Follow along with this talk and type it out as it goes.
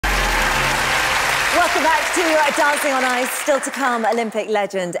Welcome back to Dancing on Ice. Still to come, Olympic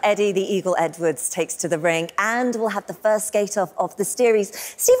legend Eddie the Eagle Edwards takes to the ring, and we'll have the first skate-off of the series.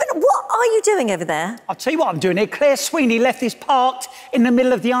 Stephen, what are you doing over there? I'll tell you what I'm doing here. Claire Sweeney left this parked in the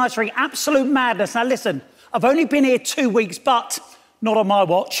middle of the ice ring. Absolute madness. Now, listen, I've only been here 2 weeks, but not on my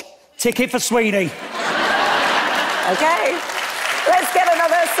watch. Ticket for Sweeney. OK. Let's get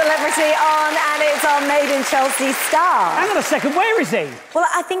another celebrity on, and it's our Made in Chelsea star. Hang on a second, where is he? Well,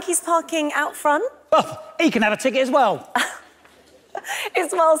 I think he's parking out front. Oh, he can have a ticket as well.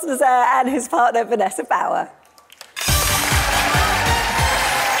 It's Miles Nazaire and his partner, Vanessa Bauer.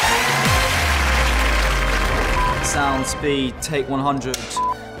 Sound, speed, take 100.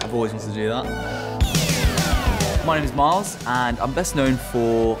 I've always wanted to do that. My name is Miles, and I'm best known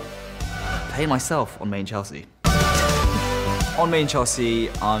for playing myself on Made in Chelsea. On Made in Chelsea,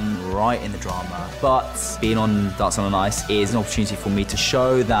 I'm right in the drama, but being on Dancing on Ice is an opportunity for me to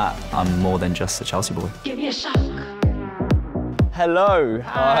show that I'm more than just a Chelsea boy. Give me a shock. Hello.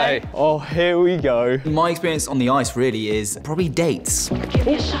 Hi. Oh, here we go. My experience on the ice really is probably dates. Give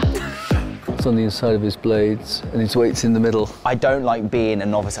me a shock. It's on the inside of his blades, and his weight's in the middle. I don't like being a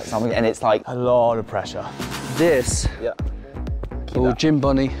novice at something, and it's like a lot of pressure. This. Yeah. Oh, Jim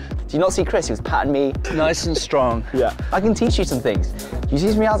Bunny. Do you not see Chris? He was patting me. Nice and strong. Yeah. I can teach you some things. You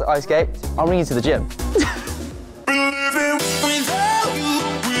teach me how to ice skate, I'll bring you to the gym.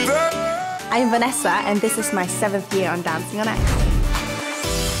 I'm Vanessa, and this is my 7th year on Dancing on Ice.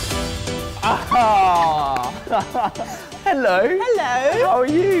 Hello. Hello. How are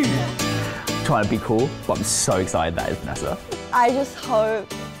you? I'm trying to be cool, but I'm so excited that is Vanessa. I just hope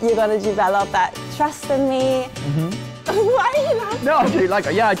you're going to develop that trust in me. Why are you laughing? No, I really like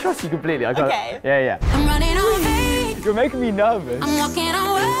her. Yeah, I trust you completely. Okay. Yeah. I'm running on faith. You're making me nervous. I'm walking on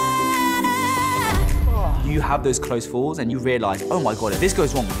water. You have those close falls and you realise, oh my God, if this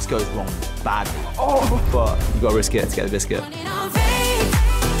goes wrong badly. Oh. But you gotta risk it to get the biscuit.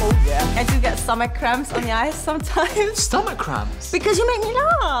 Oh, yeah. I do get stomach cramps on the ice sometimes. Stomach cramps? Because you make me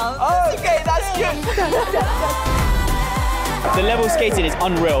laugh. Oh, okay, that's good. The level of skating is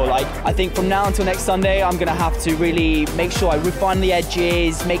unreal. Like, I think from now until next Sunday, I'm gonna have to really make sure I refine the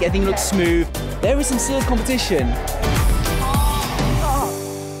edges, make everything look smooth. There is some serious competition.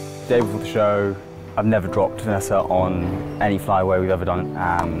 Day before the show, I've never dropped Vanessa on any flyaway we've ever done,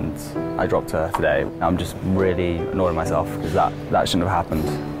 and I dropped her today. I'm just really annoyed at myself because that shouldn't have happened.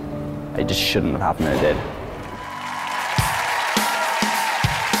 It just shouldn't have happened, and it did.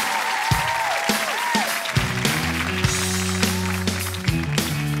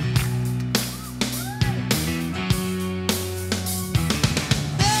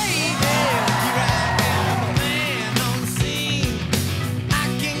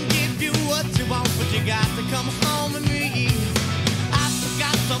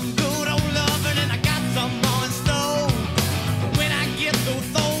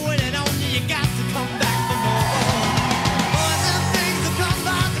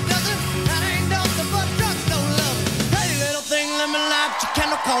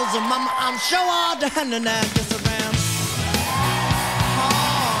 Mama, I'm sure all the hand and that gets around.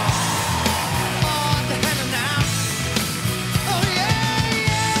 Oh,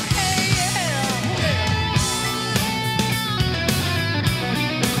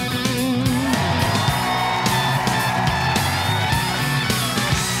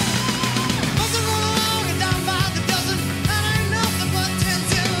 Wasn't along and down by the dozen, and ain't nothing but 10,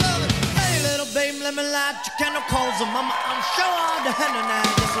 10, 11. Hey, little baby, let me light your candle coals, and mama, I'm sure all the hand and that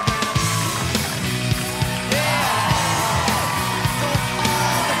gets around.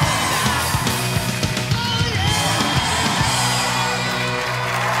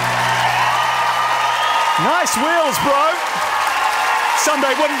 Nice wheels, bro.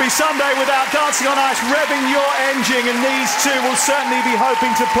 Sunday wouldn't be Sunday without Dancing on Ice revving your engine, and these two will certainly be hoping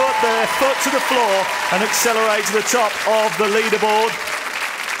to put their foot to the floor and accelerate to the top of the leaderboard.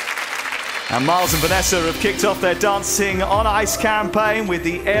 And Miles and Vanessa have kicked off their Dancing on Ice campaign with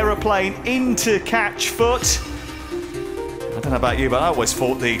the aeroplane into catch foot. I don't know about you, but I always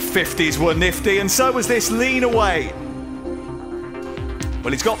thought the 50s were nifty, and so was this lean away.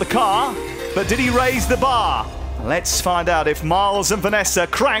 Well, he's got the car, but did he raise the bar? Let's find out if Miles and Vanessa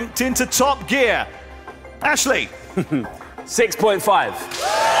cranked into top gear. Ashley. 6.5.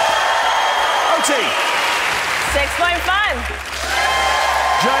 OT. 6.5.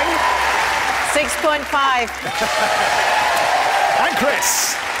 Jane. 6.5. And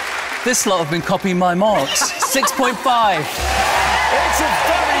Chris. This lot have been copying my marks. 6.5. It's a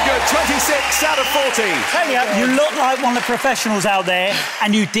very good 26 out of 40. Tell you look like one of the professionals out there,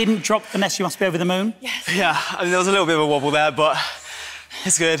 and you didn't drop Vanessa. You must be over the moon. Yes. Yeah, I mean, there was a little bit of a wobble there, but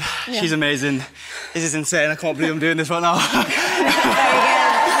It's good. Yeah. She's amazing. This is insane. I can't believe I'm doing this right now. Very good.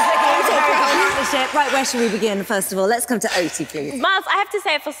 Very good partnership. Right, where should we begin, first of all? Let's come to Oti, please. Miles, I have to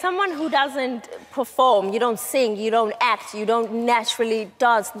say, for someone who doesn't perform, you don't sing, you don't act, you don't naturally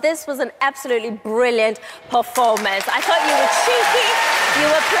dance, this was an absolutely brilliant performance. I thought you were cheeky, you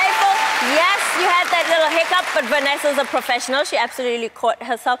were playful. Yes, you had that little hiccup, but Vanessa's a professional. She absolutely caught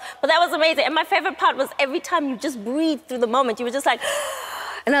herself. But that was amazing. And my favorite part was every time you just breathed through the moment, you were just like...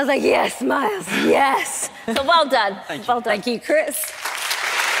 And I was like, yes, Miles, yes. So well done. Thank you. Well done. Thank you, Chris.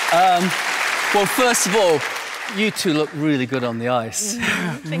 Well, first of all, you two look really good on the ice.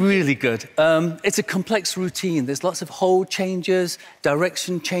 Really good. It's a complex routine. There's lots of hold changes,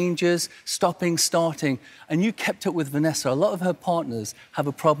 direction changes, stopping, starting. And you kept up with Vanessa. A lot of her partners have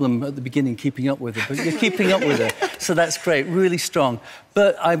a problem at the beginning keeping up with her, but you're keeping up with her. So that's great, really strong.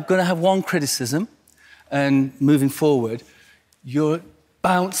 But I'm going to have one criticism, and moving forward, you're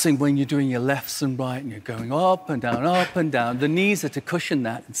bouncing when you're doing your lefts and right, and you're going up and down, up and down. The knees are to cushion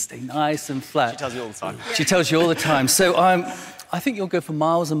that and stay nice and flat. She tells you all the time. She tells you all the time. So I think you'll go for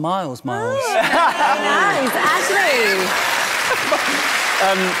miles and miles, Miles. Oh, nice. Ashley.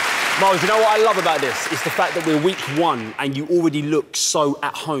 Miles, you know what I love about this? It's the fact that we're week 1 and you already look so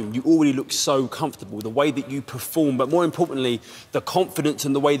at home. You already look so comfortable. The way that you perform, but more importantly, the confidence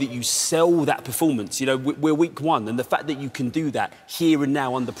and the way that you sell that performance. You know, we're week 1, and the fact that you can do that here and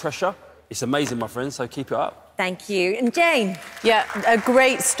now under pressure, it's amazing, my friend, so keep it up. Thank you. And Jane? Yeah, a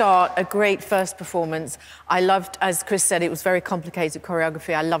great start, a great first performance. I loved, as Chris said, it was very complicated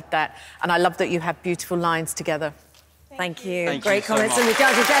choreography. I loved that. And I loved that you have beautiful lines together. Thank you. Thank Great you so comments much. from the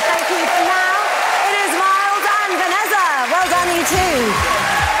judges there. Thank you. For now, it is Miles and Vanessa. Well done, you two.